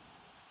one.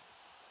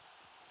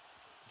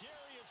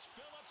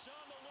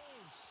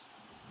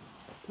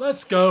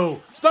 Let's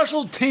go.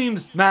 Special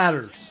teams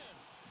matters.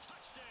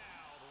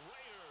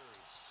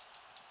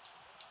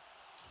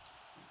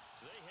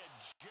 They had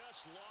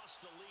just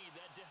lost the lead.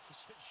 That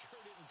deficit sure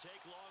didn't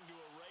take long to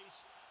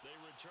erase. They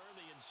return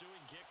the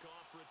ensuing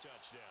kickoff for a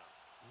touchdown.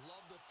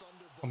 Love the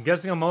Thunderbolt. I'm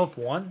guessing I'm up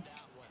 1.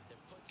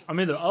 I'm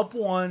either up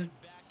 1.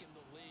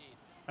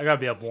 I gotta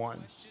be up 1.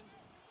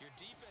 Your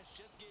defense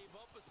just gave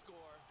up a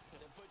score and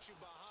put you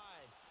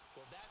behind.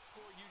 Well, that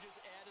score you just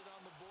added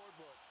on the board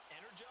will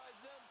energize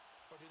them,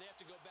 or do they have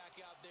to go back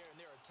out there and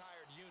they're a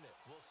tired unit?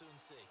 We'll soon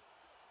see.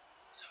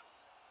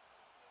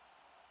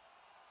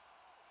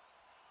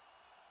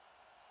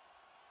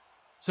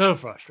 So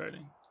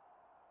frustrating.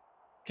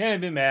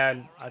 Can't be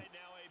mad. All right, now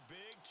a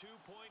big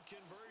two-point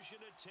conversion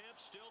attempt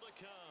still to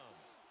come.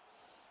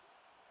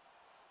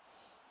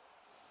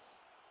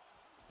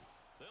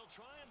 They'll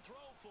try and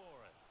throw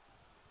for it.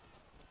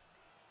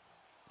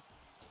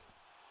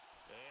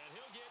 And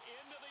he'll get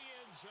into the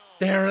end zone.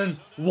 Darren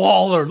So now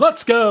Waller,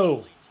 let's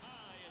go. tie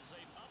as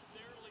they've upped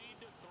their lead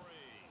to 3.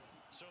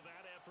 So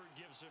that effort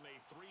gives him a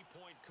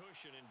 3-point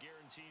cushion and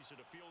guarantees that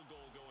a field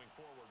goal going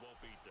forward won't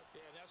beat them.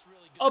 Yeah, that's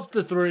really good Up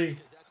to 3.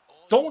 because that's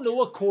all Don't you know care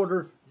what about.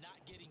 quarter.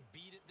 Not getting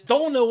beat at this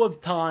Don't know stage.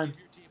 what time. Give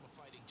your team a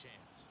fighting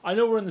chance. I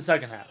know we're in the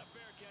second half. And a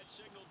fair catch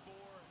signaled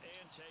for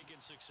and taken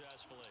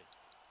successfully.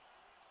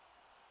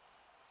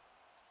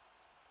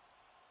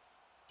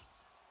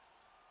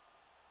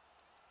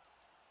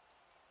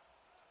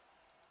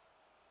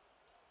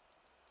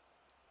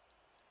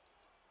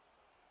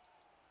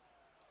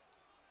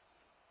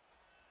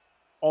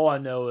 All I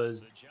know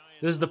is The Giants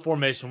this is the will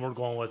formation begin we're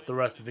going with the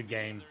rest of the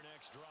game, their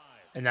next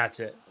drive. and that's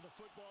it. The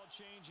football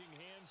changing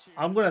hands here.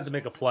 I'm going to have to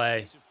make a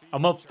play.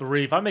 I'm up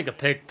 3. If I make a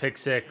pick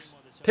 6.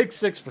 Pick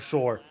 6 for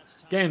sure.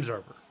 Game's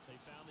over.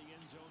 They found the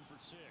end zone for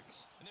 6.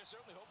 And they're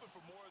certainly hoping for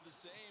more of the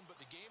same, but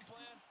the game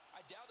plan, I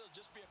doubt it'll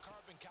just be a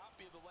carbon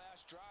copy of the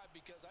last drive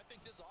because I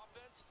think this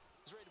offense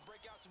is ready to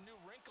break out some new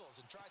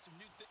wrinkles and try some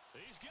new things.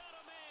 He's got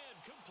a man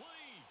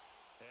complete.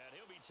 And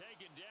he'll be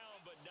taken down,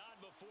 but not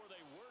before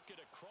they work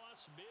it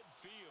across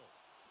midfield.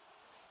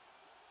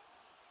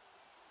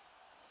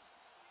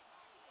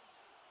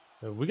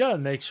 We got to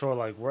make sure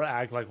like we're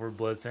act like we're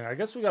blitzing. I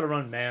guess we got to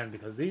run man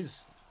because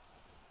these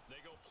They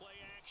go play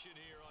action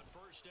here on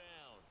first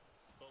down.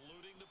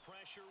 Eluding the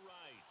pressure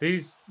right.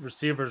 these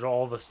receivers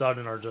all of a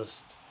sudden are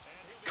just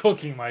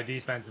cooking my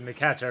defense and they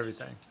catch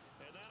everything.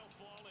 And that'll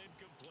fall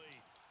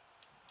incomplete.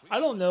 I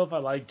don't know if I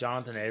like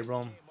Jonathan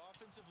Abram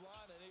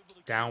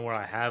down where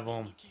I have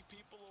him.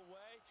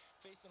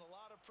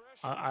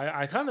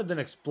 I kind of been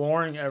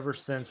exploring ever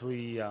since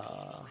we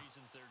the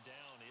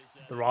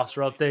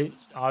roster update,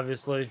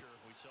 obviously,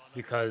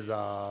 because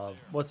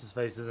what's his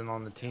face isn't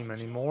on the team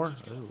anymore.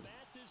 Ooh.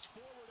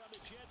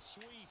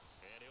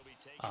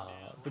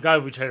 The guy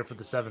we traded for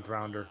the 7th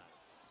rounder,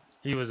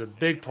 he was a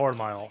big part of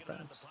my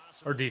offense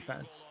or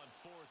defense.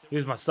 He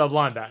was my sub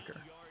linebacker.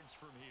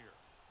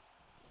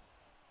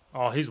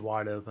 Oh, he's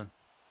wide open.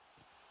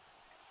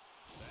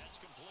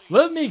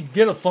 Let me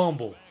get a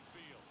fumble.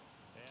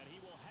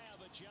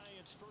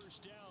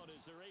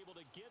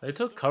 They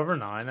took cover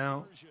 9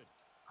 out.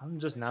 I'm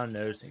just now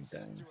noticing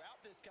things. Throughout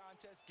this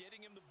contest,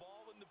 getting him the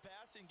ball in the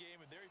passing game,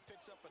 and there he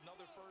picks up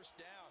another first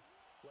down.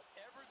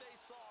 Whatever they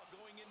saw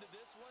going into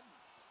this one,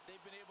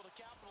 they've been able to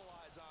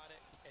capitalize on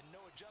it, and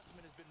no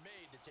adjustment has been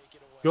made to take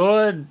it away.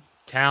 Good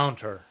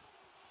counter.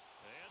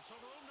 And some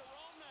room to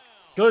run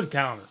now. Good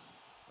counter.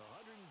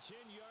 110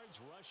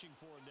 yards rushing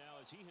for him now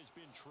as he has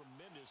been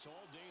tremendous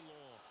all day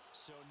long.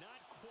 So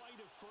not quite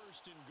a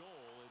first and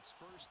goal. It's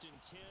first and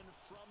 10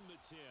 from the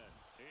 10.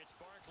 It's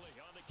Barkley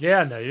on the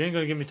Yeah, no, you ain't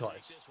going to give me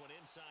twice. This one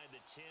inside the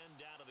 10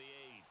 down to the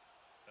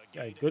 8.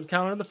 Yeah, good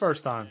counter the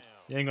first time.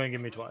 You ain't going to give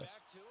me twice.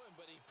 Back to him,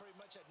 but he pretty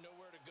much had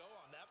nowhere to go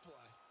on that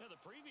play. Yeah,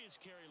 the previous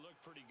carry looked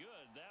pretty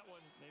good. That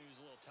one, maybe he was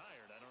a little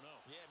tired. I don't know.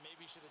 Yeah,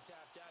 maybe he should have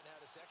tapped out and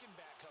had a second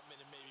back come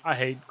in and maybe. I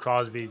hate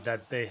Crosby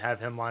that they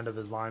have him lined up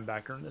as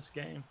linebacker in this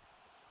game.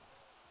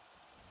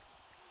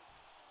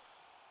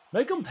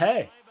 Make him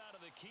pay. Drive out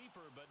of the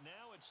keeper, but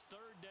now it's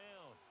third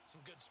down. Some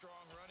good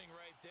strong running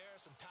right there,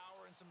 some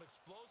power and some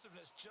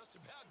explosiveness just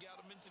about got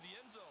him into the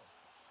end zone.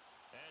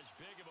 As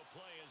big of a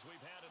play as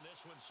we've had in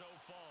this one so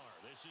far.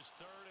 This is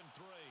 3rd and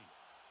 3.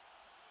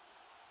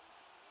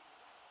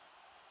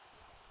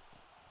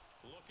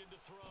 Looking to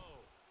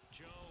throw.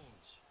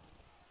 Jones.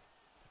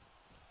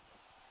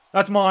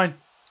 That's mine.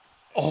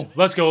 Oh,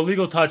 let's go.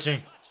 Illegal touching.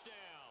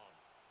 Touchdown.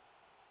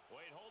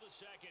 Wait, hold a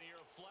second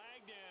here. A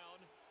flag down.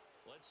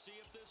 Let's see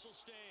if this will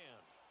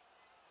stand.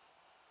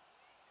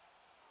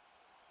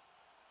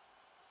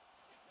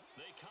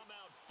 They come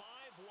out 5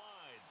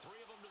 wide. 3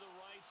 of them to the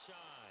right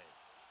side.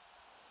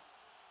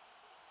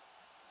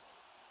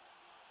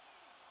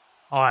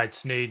 All right,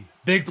 Snead.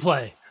 Big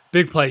play.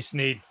 Big play,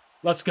 Snead.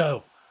 Let's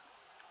go.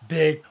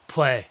 Big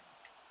play.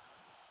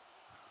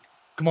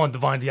 Come on,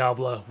 Divine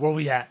Diablo. Where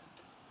we at?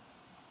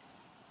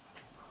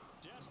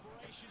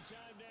 Desperation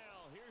time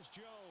now. Here's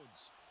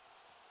Jones.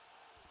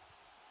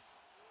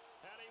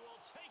 And he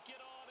will take it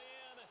on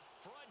in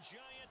for a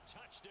giant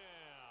touchdown.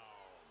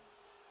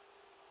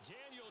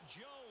 Daniel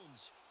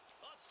Jones,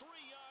 a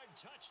 3-yard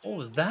touchdown. What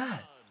was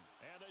that? run.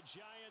 And the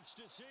Giants'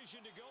 decision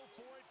to go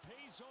for it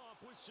pays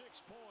off with 6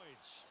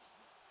 points.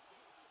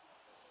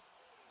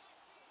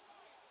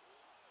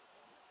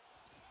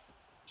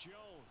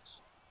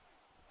 Jones.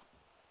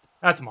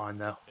 That's mine,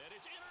 though. And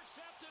it's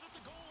intercepted at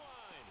the goal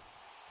line.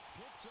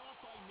 Picked off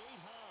by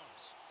Nate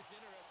Hobbs. It's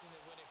interesting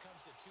that when it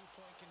comes to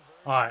 2-point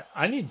conversions, All right,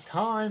 I need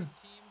time.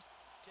 teams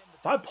tend to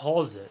If I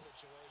pause it,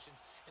 situations.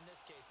 In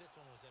this case, this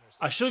one was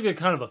intercepted. I should get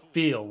kind of a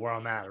feel where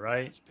I'm at,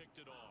 right? Picked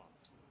it off.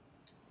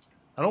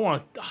 I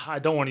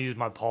don't want to use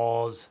my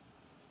pause.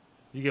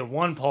 You get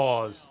one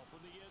pause. From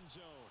the end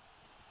zone.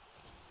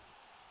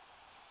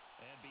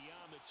 And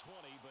beyond the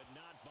 20,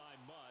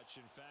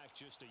 back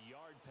just a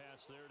yard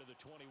pass there to the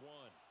 21.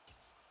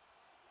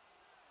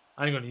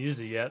 I ain't going to use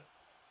it yet.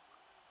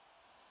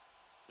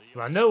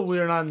 I know we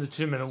are not in the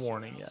 2-minute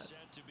warning yet.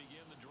 Set to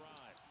begin the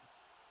drive.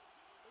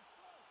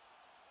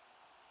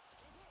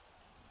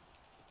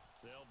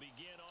 They'll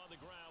begin on the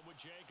ground with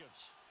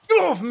Jacobs.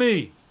 Get off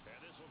me!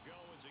 And this will go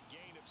as a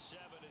gain of 7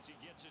 as he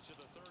gets it to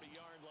the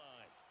 30-yard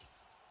line.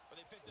 But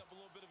they picked up a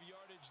little bit of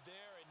yardage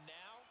there, and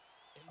now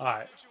in All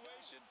right. this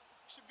situation,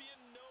 should be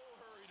in no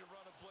hurry to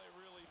run a play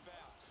really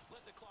fast.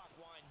 Let the clock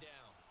wind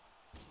down.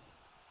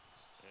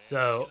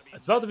 So,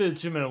 it's about to be the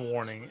 2-minute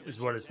warning is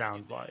what it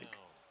sounds like.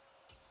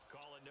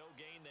 Calling no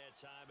gain that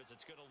time as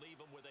it's going to leave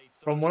him with a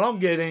From what I'm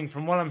getting,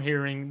 from what I'm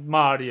hearing,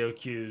 my audio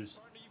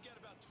cues. Partner, you get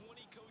about 20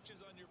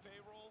 coaches on your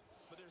payroll,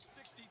 but there's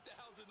 60,000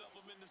 of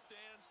them in the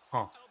stands.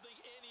 Huh. I don't think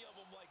any of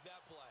them like that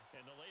play.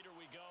 And the later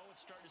we go,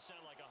 it's starting to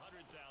sound like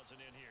 100,000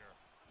 in here.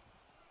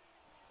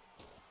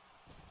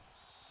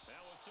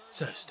 Now a third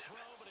So down stupid.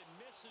 throw, but it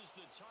misses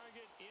the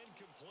target,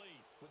 incomplete.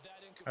 With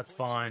that That's incompletion,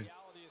 fine.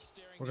 reality is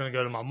staring We're going to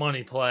them go to my right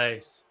money in the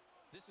play. face.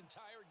 This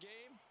entire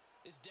game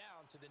is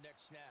down to the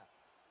next snap.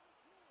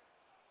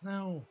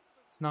 No,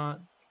 it's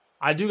not.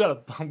 I do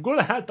gotta. I'm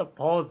gonna have to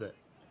pause it.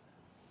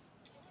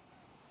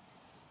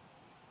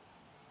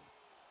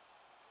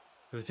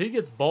 Because if he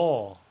gets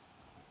ball,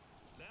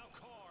 Now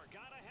Carr,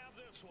 gotta have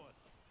this one.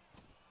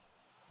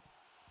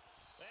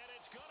 And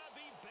it's gonna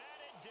be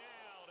batted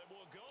down, and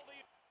we'll go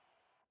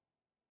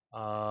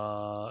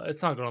the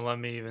it's not gonna let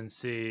me even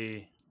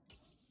see.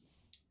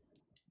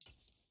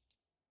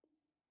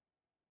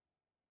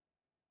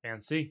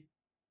 Can't see.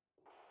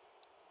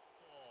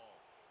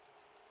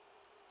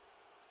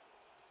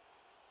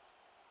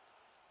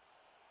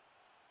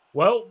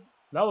 Well,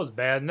 that was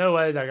bad. No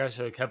way that guy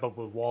should have kept up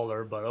with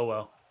Waller, but oh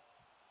well.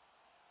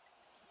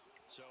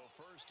 So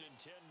 1st and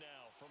 10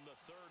 now from the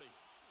 30.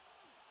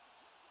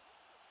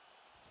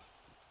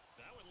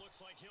 That one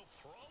looks like he'll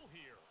throw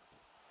here.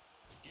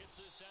 Gets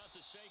this out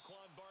to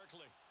Saquon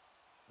Barkley.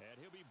 And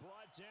he'll be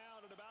brought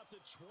down at about the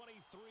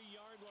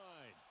 23-yard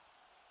line.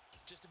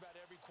 Just about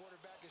every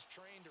quarterback is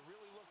trained to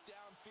really look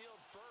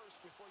downfield first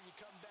before you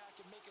come back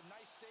and make a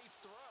nice, safe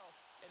throw.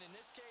 And in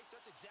this case,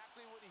 that's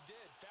exactly what he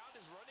did. Found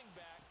his running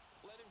back,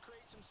 let him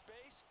create some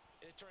space,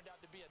 and it turned out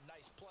to be a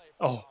nice play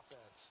for the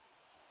offense.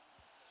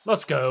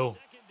 Let's go.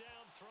 Second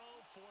down throw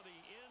for the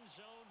end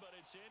zone, but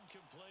it's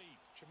incomplete.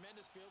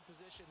 Tremendous field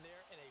position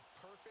there and a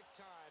perfect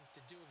time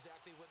to do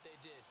exactly what they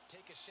did.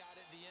 Take a shot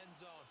at the end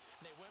zone.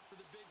 And they went for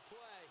the big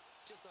play,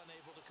 just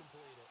unable to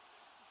complete it.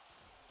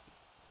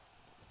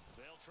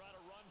 They'll try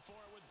to run for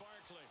it with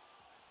Barkley.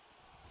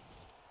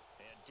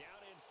 And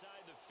down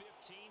inside the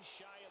 15,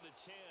 shy of the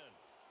 10.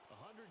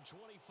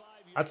 125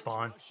 yards That's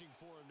fine. rushing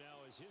for him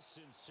now as his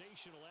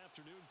sensational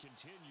afternoon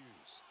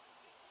continues.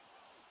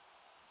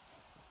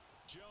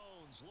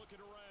 Jones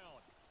looking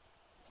around.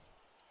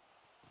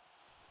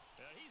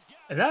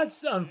 And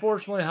that's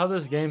unfortunately how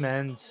this game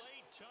ends.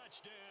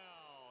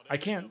 I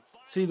can't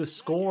see the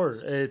score.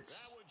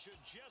 It's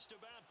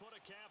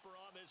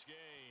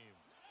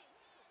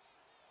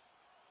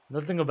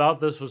nothing about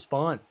this was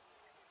fun.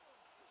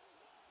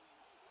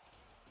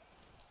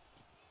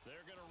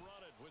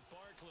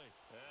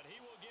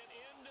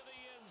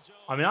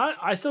 I mean,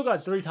 I still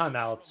got 3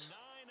 timeouts.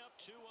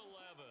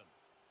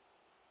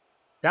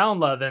 Down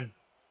 11.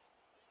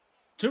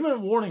 2-minute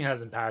warning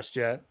hasn't passed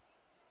yet.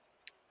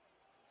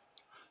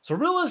 So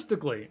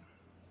realistically,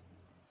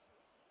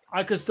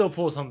 I could still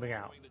pull something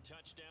out. And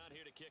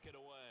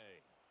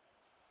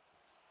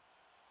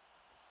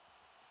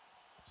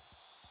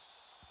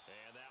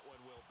that one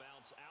will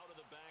bounce out of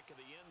the back of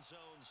the end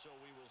zone, so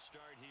we will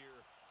start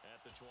here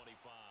at the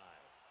 25.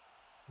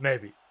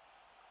 Maybe.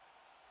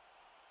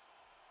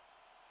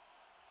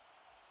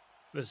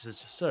 This is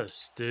just so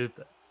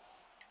stupid.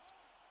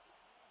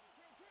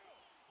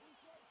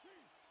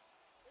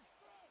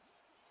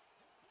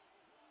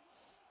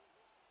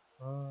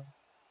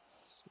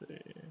 Let's see.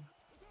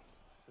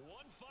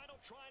 One final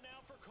try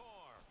now for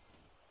Carr.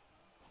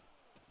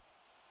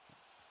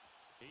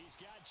 He's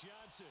got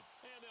Johnson,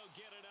 and they'll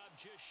get it up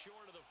just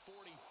short of the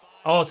 45.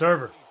 Oh, it's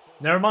over.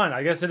 Never mind.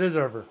 I guess it is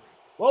over.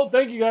 Well,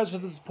 thank you guys for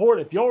the support.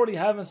 If you already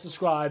haven't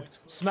subscribed,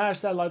 smash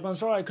that like button.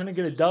 Sorry I couldn't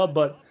get a dub,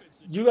 but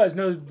you guys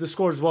know the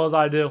score as well as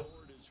I do.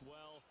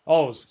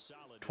 Oh, it was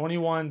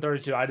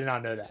 21-32. I did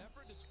not know that.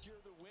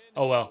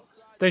 Oh, well.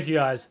 Thank you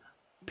guys.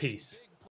 Peace.